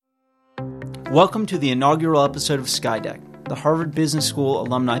Welcome to the inaugural episode of Skydeck, the Harvard Business School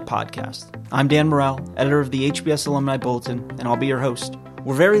alumni podcast. I'm Dan Morrell, editor of the HBS Alumni Bulletin, and I'll be your host.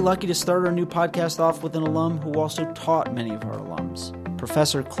 We're very lucky to start our new podcast off with an alum who also taught many of our alums,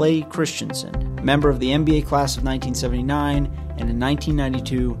 Professor Clay Christensen, member of the MBA class of 1979 and a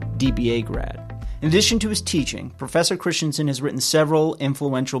 1992 DBA grad. In addition to his teaching, Professor Christensen has written several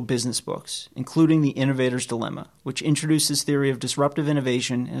influential business books, including The Innovator's Dilemma, which introduces theory of disruptive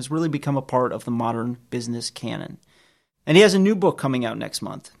innovation and has really become a part of the modern business canon. And he has a new book coming out next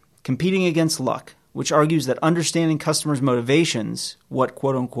month, Competing Against Luck, which argues that understanding customers' motivations, what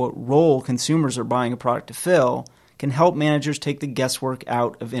quote-unquote role consumers are buying a product to fill, can help managers take the guesswork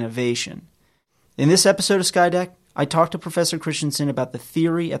out of innovation. In this episode of Skydeck, I talked to Professor Christensen about the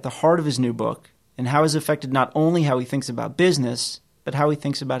theory at the heart of his new book, and how it's affected not only how he thinks about business, but how he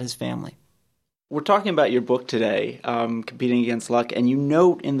thinks about his family. We're talking about your book today, Competing Against Luck, and you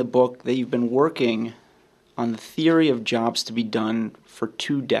note in the book that you've been working on the theory of jobs to be done for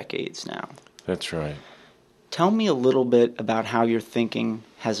 2 decades now. That's right. Tell me a little bit about how your thinking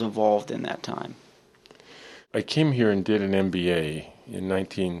has evolved in that time. I came here and did an MBA in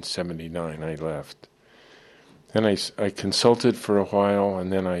 1979. I left. Then I consulted for a while,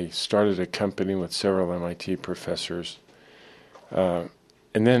 and then I started a company with several MIT professors. And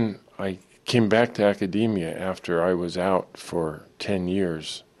then I came back to academia after I was out for 10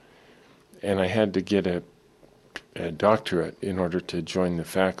 years. And I had to get a doctorate in order to join the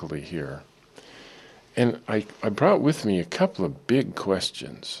faculty here. And I brought with me a couple of big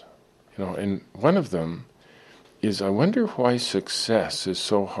questions. And one of them is, I wonder why success is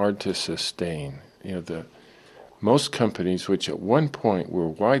so hard to sustain. Most companies, which at one point were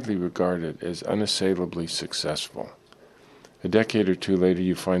widely regarded as unassailably successful, a decade or two later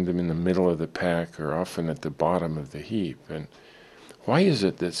you find them in the middle of the pack or often at the bottom of the heap. And why is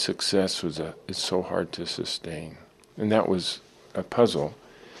it that success is so hard to sustain? And that was a puzzle.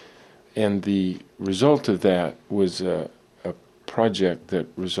 And the result of that was a project that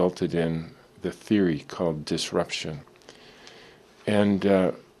resulted in the theory called disruption. And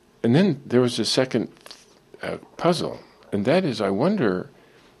then there was a second puzzle, and that is, I wonder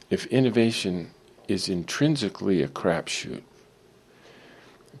if innovation is intrinsically a crapshoot,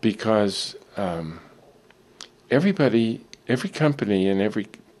 because every company and every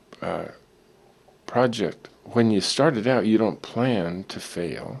project, when you start it out, you don't plan to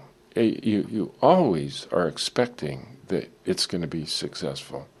fail. You always are expecting that it's going to be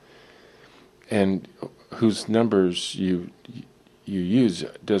successful, and whose numbers you use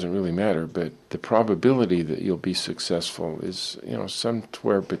doesn't really matter, but the probability that you'll be successful is,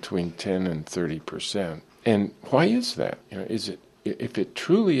 somewhere between 10 and 30%. And why is that? Is it, if it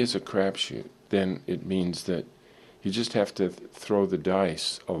truly is a crapshoot, then it means that you just have to throw the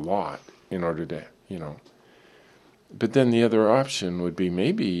dice a lot in order to, But then the other option would be,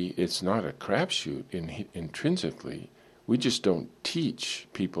 maybe it's not a crapshoot intrinsically. We just don't teach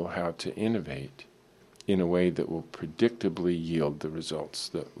people how to innovate in a way that will predictably yield the results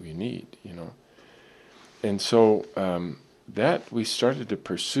that we need, And so that we started to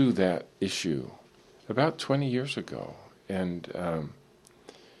pursue that issue about 20 years ago. And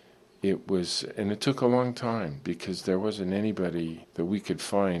it took a long time, because there wasn't anybody that we could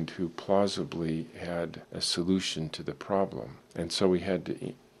find who plausibly had a solution to the problem. And so we had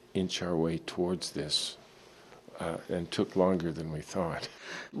to inch our way towards this. And took longer than we thought.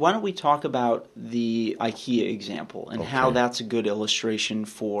 Why don't we talk about the IKEA example and how that's a good illustration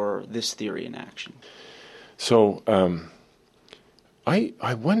for this theory in action? So I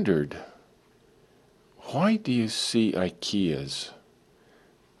wondered, why do you see IKEAs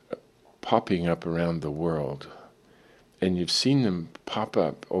popping up around the world? And you've seen them pop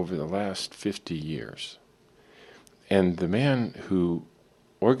up over the last 50 years. And the man who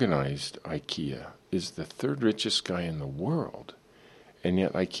organized IKEA is the 3rd richest guy in the world, and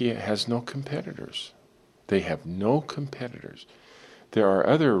yet IKEA has no competitors. They have no competitors. There are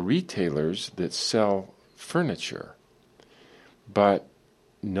other retailers that sell furniture, but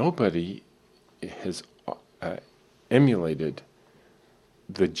nobody has emulated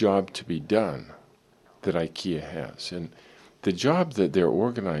the job to be done that IKEA has. And the job that they're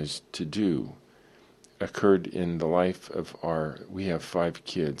organized to do occurred in the life of we have 5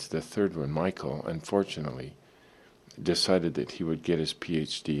 kids. The third one, Michael, unfortunately, decided that he would get his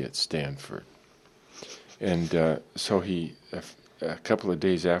PhD at Stanford. And so a couple of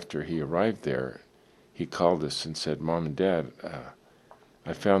days after he arrived there, he called us and said, "Mom and Dad,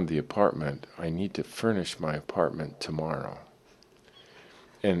 I found the apartment. I need to furnish my apartment tomorrow."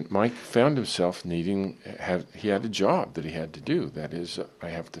 And Mike found himself he had a job that he had to do. That is, I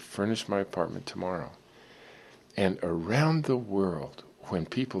have to furnish my apartment tomorrow. And around the world, when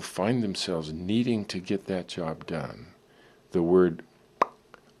people find themselves needing to get that job done, the word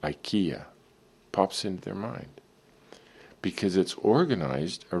IKEA pops into their mind, because it's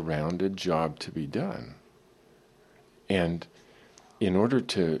organized around a job to be done. And in order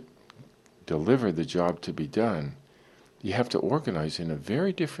to deliver the job to be done, you have to organize in a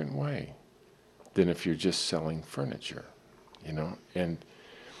very different way than if you're just selling furniture, and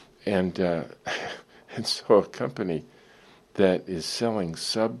so a company that is selling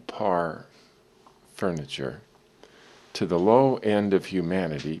subpar furniture to the low end of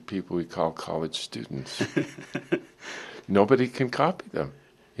humanity, people we call college students, nobody can copy them,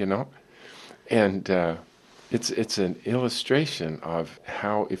 and it's an illustration of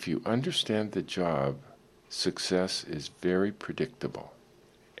how, if you understand the job, success is very predictable,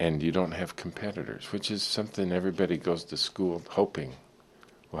 and you don't have competitors, which is something everybody goes to school hoping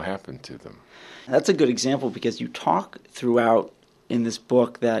will happen to them. That's a good example, because you talk throughout in this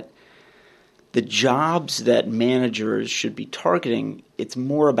book that the jobs that managers should be targeting, it's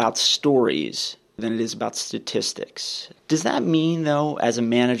more about stories than it is about statistics. Does that mean, though, as a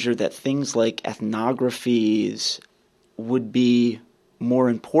manager, that things like ethnographies would be more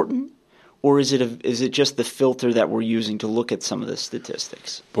important? Or is it just the filter that we're using to look at some of the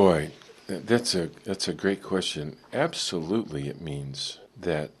statistics? Boy, that's a great question. Absolutely, it means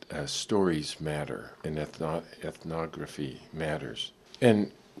that stories matter and ethnography matters.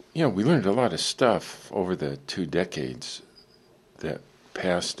 And, we learned a lot of stuff over the 2 decades that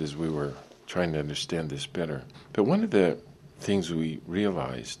passed as we were trying to understand this better. But one of the things we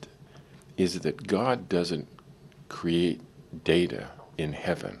realized is that God doesn't create data in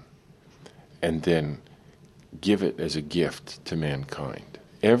heaven and then give it as a gift to mankind.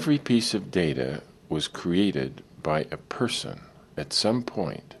 Every piece of data was created by a person at some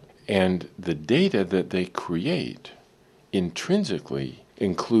point, and the data that they create intrinsically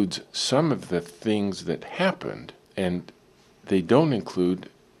includes some of the things that happened, and they don't include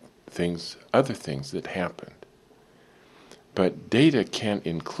other things that happened. But data can't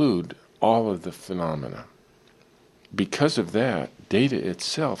include all of the phenomena. Because of that, data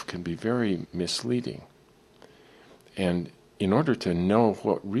itself can be very misleading. And in order to know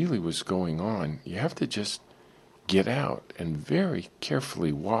what really was going on, you have to just get out and very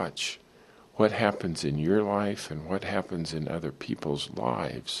carefully watch what happens in your life and what happens in other people's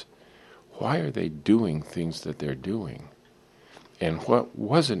lives. Why are they doing things that they're doing? And what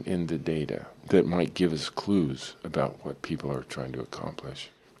wasn't in the data that might give us clues about what people are trying to accomplish?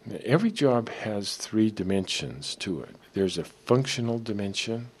 Every job has 3 dimensions to it. There's a functional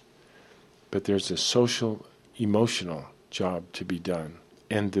dimension, but there's a social, emotional job to be done.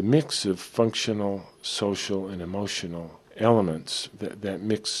 And the mix of functional, social, and emotional elements, that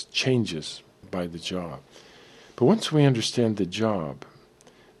mix changes by the job. But once we understand the job,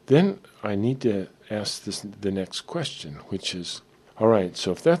 then I need to ask the next question, which is, all right,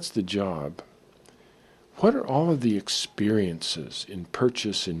 so if that's the job, what are all of the experiences in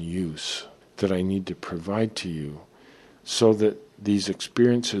purchase and use that I need to provide to you so that these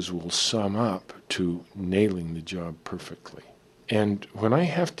experiences will sum up to nailing the job perfectly? And when I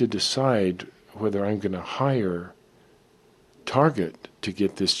have to decide whether I'm going to hire Target to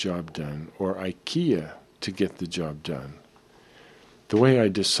get this job done or IKEA to get the job done, the way I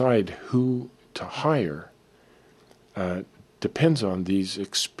decide who to hire depends on these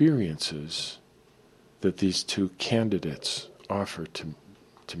experiences that these 2 candidates offer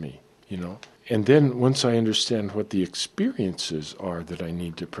to me, And then once I understand what the experiences are that I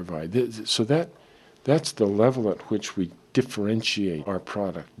need to provide, so that's the level at which we differentiate our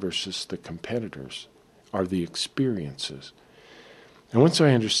product versus the competitors, are the experiences. And once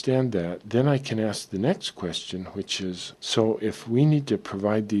I understand that, then I can ask the next question, which is, so if we need to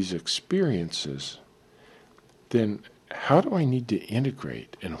provide these experiences, then how do I need to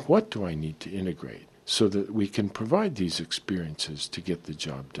integrate, and what do I need to integrate so that we can provide these experiences to get the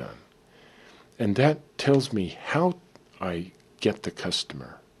job done? And that tells me how I get the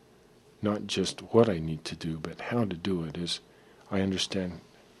customer, not just what I need to do, but how to do it, is I understand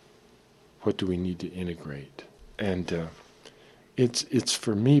what do we need to integrate. And it's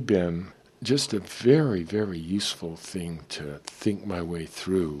for me been just a very, very useful thing to think my way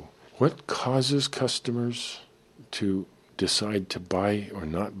through. What causes customers to decide to buy or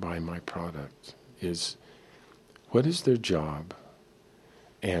not buy my product is, what is their job,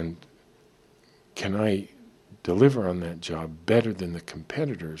 and can I deliver on that job better than the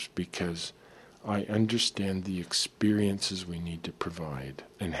competitors because I understand the experiences we need to provide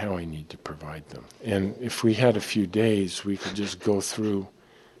and how I need to provide them. And if we had a few days, we could just go through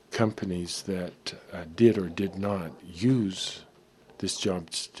companies that did or did not use this job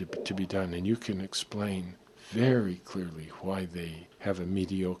to be done, and you can explain very clearly why they have a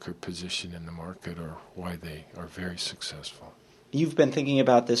mediocre position in the market or why they are very successful. You've been thinking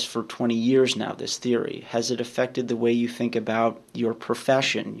about this for 20 years now, this theory. Has it affected the way you think about your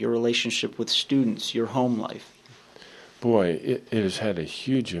profession, your relationship with students, your home life? Boy, it has had a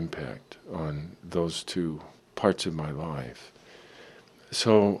huge impact on those two parts of my life.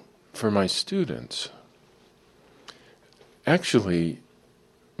 So for my students, actually,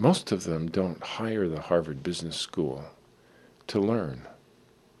 most of them don't hire the Harvard Business School to learn.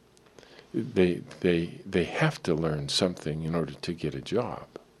 They have to learn something in order to get a job.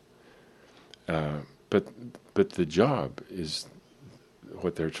 But the job is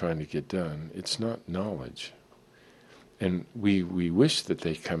what they're trying to get done. It's not knowledge. And we wish that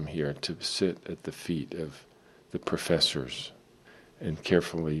they come here to sit at the feet of the professors and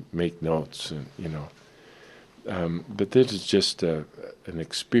carefully make notes, and but this is just an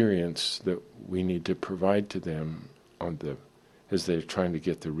experience that we need to provide to them as they're trying to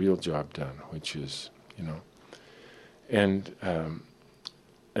get the real job done, which is, And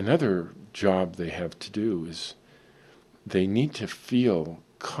another job they have to do is they need to feel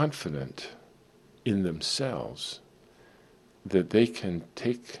confident in themselves that they can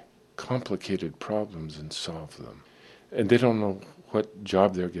take complicated problems and solve them. And they don't know what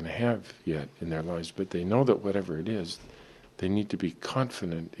job they're going to have yet in their lives, but they know that whatever it is, they need to be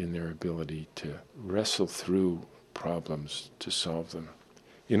confident in their ability to wrestle through problems to solve them.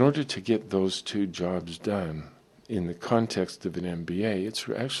 In order to get those two jobs done in the context of an MBA, it's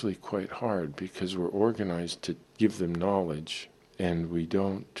actually quite hard because we're organized to give them knowledge and we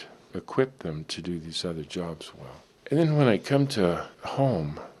don't equip them to do these other jobs well. And then when I come to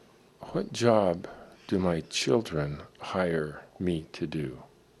home, what job do my children hire me to do?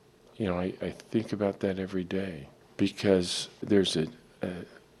 I think about that every day because there's a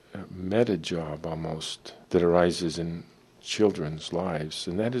meta job almost that arises in children's lives,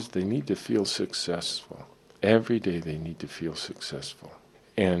 and that is they need to feel successful. Every day they need to feel successful.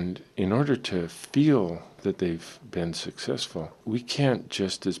 And in order to feel that they've been successful, we can't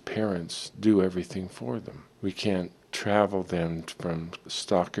just as parents do everything for them. We can't travel them from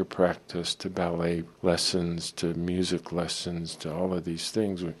soccer practice to ballet lessons to music lessons to all of these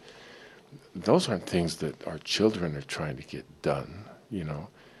things. Those aren't things that our children are trying to get done,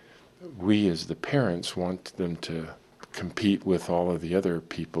 We as the parents want them to compete with all of the other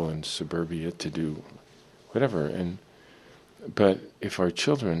people in suburbia to do whatever. But if our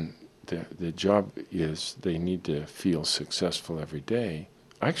children, the job is they need to feel successful every day,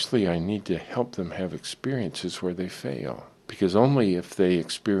 actually I need to help them have experiences where they fail. Because only if they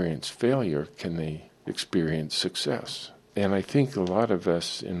experience failure can they experience success. And I think a lot of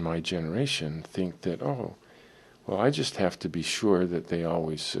us in my generation think that, I just have to be sure that they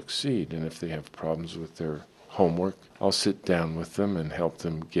always succeed. And if they have problems with their homework, I'll sit down with them and help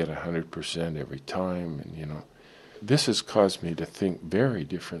them get 100% every time. And, this has caused me to think very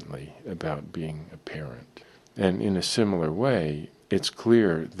differently about being a parent. And in a similar way, it's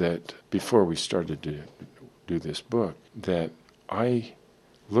clear that before we started to do this book, that I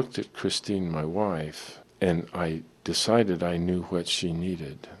looked at Christine, my wife, and I decided I knew what she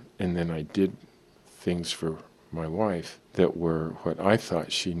needed. And then I did things for my wife that were what I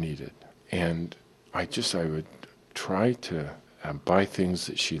thought she needed. And I would try to buy things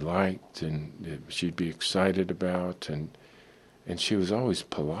that she liked and that she'd be excited about. And she was always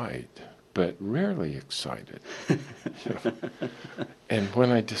polite, but rarely excited. And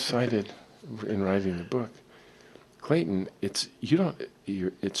when I decided in writing the book, Clayton, it's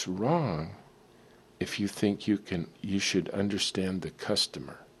wrong if you think you should understand the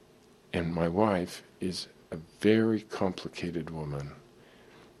customer. And my wife is a very complicated woman,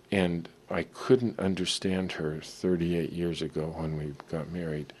 and I couldn't understand her 38 years ago when we got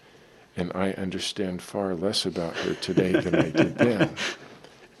married, and I understand far less about her today than I did then.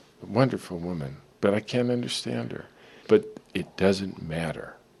 A wonderful woman, but I can't understand her. But it doesn't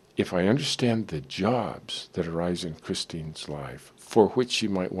matter. If I understand the jobs that arise in Christine's life, for which she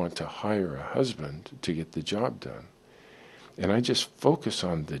might want to hire a husband to get the job done, and I just focus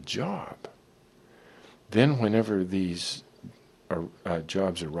on the job, then whenever these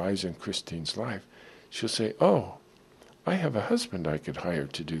jobs arise in Christine's life, she'll say, I have a husband I could hire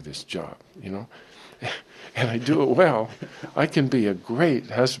to do this job, and I do it well. I can be a great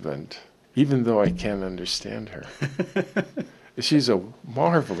husband, even though I can't understand her. She's a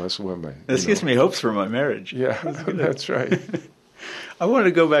marvelous woman. This gives me hopes for my marriage. Yeah, that's right. I wanted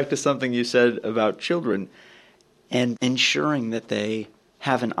to go back to something you said about children and ensuring that they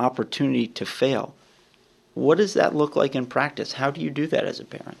have an opportunity to fail. What does that look like in practice? How do you do that as a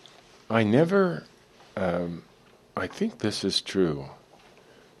parent? I never, I think this is true.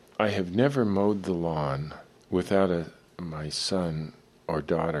 I have never mowed the lawn without my son or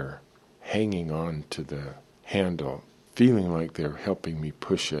daughter hanging on to the handle, feeling like they're helping me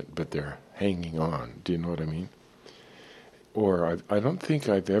push it, but they're hanging on. Do you know what I mean? Or I don't think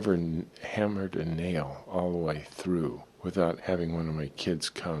I've ever hammered a nail all the way through without having one of my kids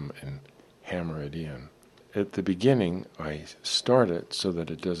come and hammer it in. At the beginning, I start it so that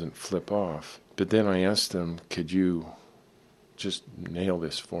it doesn't flip off, but then I asked them, could you just nail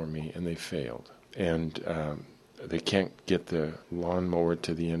this for me? And they failed. And they can't get the lawnmower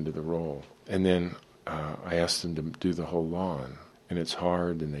to the end of the roll. And then I asked them to do the whole lawn, and it's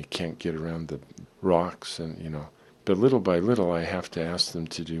hard, and they can't get around the rocks, and But little by little, I have to ask them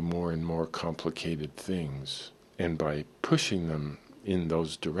to do more and more complicated things. And by pushing them in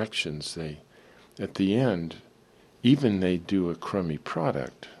those directions, at the end, even they do a crummy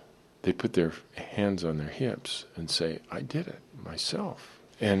product, they put their hands on their hips and say, I did it myself.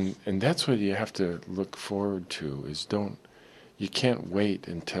 And that's what you have to look forward to, is you can't wait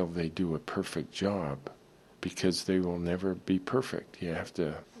until they do a perfect job, because they will never be perfect. You have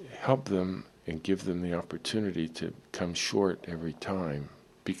to help them and give them the opportunity to come short every time,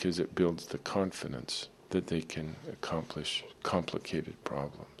 because it builds the confidence that they can accomplish complicated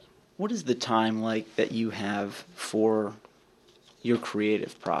problems. What is the time like that you have for your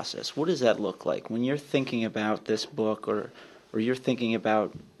creative process? What does that look like when you're thinking about this book or you're thinking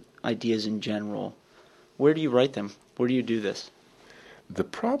about ideas in general? Where do you write them? Where do you do this? The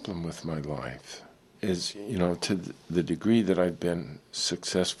problem with my life is, to the degree that I've been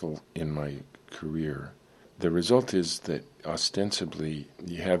successful in my career, the result is that ostensibly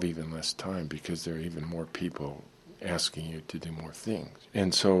you have even less time, because there are even more people asking you to do more things.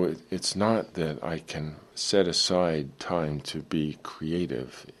 And so it's not that I can set aside time to be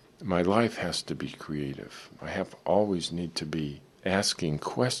creative. My life has to be creative. I always need to be asking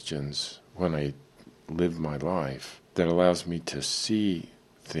questions when I live my life that allows me to see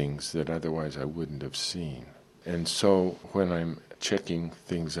things that otherwise I wouldn't have seen. And so when I'm checking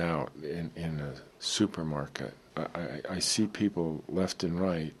things out in a supermarket, I see people left and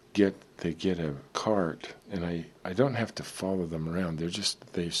right they get a cart, and I don't have to follow them around.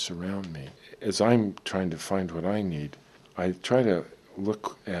 They surround me. As I'm trying to find what I need, I try to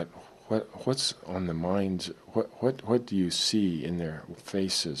look at what's on the minds, what do you see in their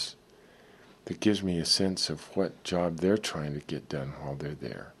faces that gives me a sense of what job they're trying to get done while they're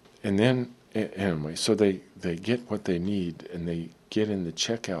there. And then, anyway, so they get what they need, and they get in the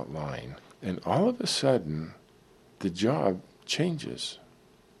checkout line, and all of a sudden, the job changes.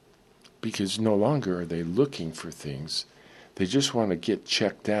 Because no longer are they looking for things, they just want to get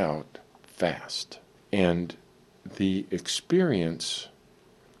checked out fast. And the experience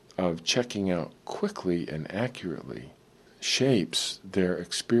of checking out quickly and accurately shapes their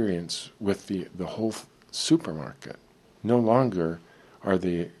experience with the whole supermarket. No longer are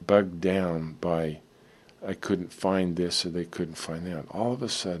they bugged down by, I couldn't find this or they couldn't find that. All of a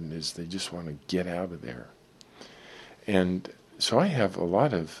sudden they just want to get out of there. And so I have a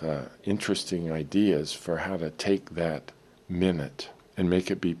lot of interesting ideas for how to take that minute and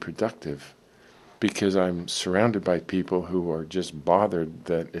make it be productive, because I'm surrounded by people who are just bothered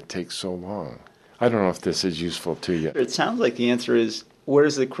that it takes so long. I don't know if this is useful to you. It sounds like the answer is, where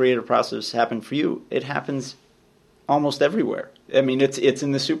does the creative process happen for you? It happens almost everywhere. I mean, it's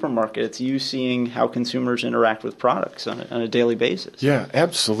in the supermarket. It's you seeing how consumers interact with products on a daily basis. Yeah,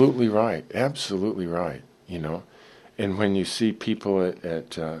 absolutely right. Absolutely right. And when you see people at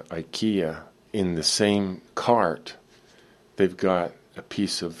IKEA in the same cart, they've got a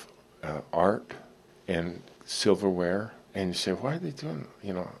piece of art and silverware, and you say, why are they doing,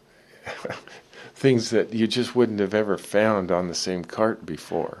 things that you just wouldn't have ever found on the same cart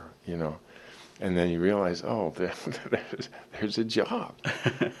before, And then you realize, there's a job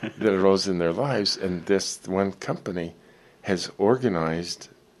that arose in their lives, and this one company has organized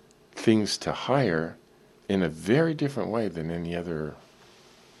things to hire in a very different way than any other,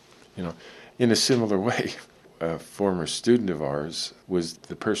 in a similar way. A former student of ours was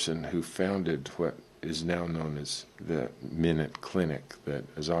the person who founded what is now known as the Minute Clinic that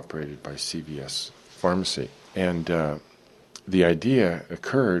is operated by CVS Pharmacy. And the idea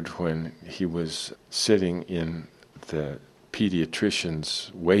occurred when he was sitting in the pediatrician's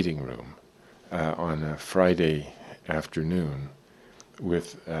waiting room on a Friday afternoon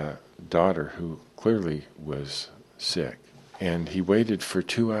with a daughter who clearly was sick. And he waited for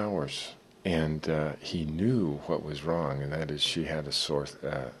 2 hours, and he knew what was wrong, and that is she had a sore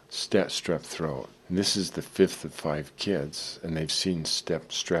strep throat. And this is the fifth of 5 kids, and they've seen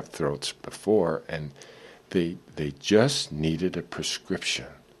strep throats before, and they just needed a prescription.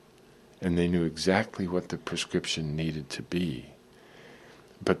 And they knew exactly what the prescription needed to be.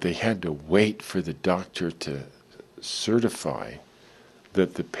 But they had to wait for the doctor to certify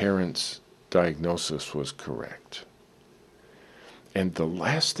that the parents' diagnosis was correct. And the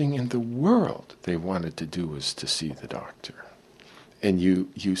last thing in the world they wanted to do was to see the doctor. And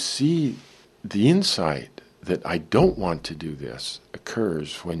you see the insight that I don't want to do this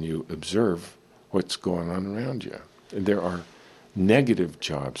occurs when you observe what's going on around you. And there are negative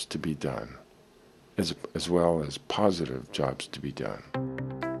jobs to be done, as well as positive jobs to be done.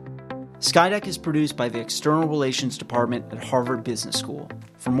 Skydeck is produced by the External Relations Department at Harvard Business School.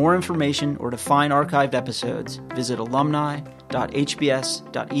 For more information or to find archived episodes, visit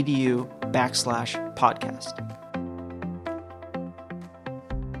alumni.hbs.edu/podcast.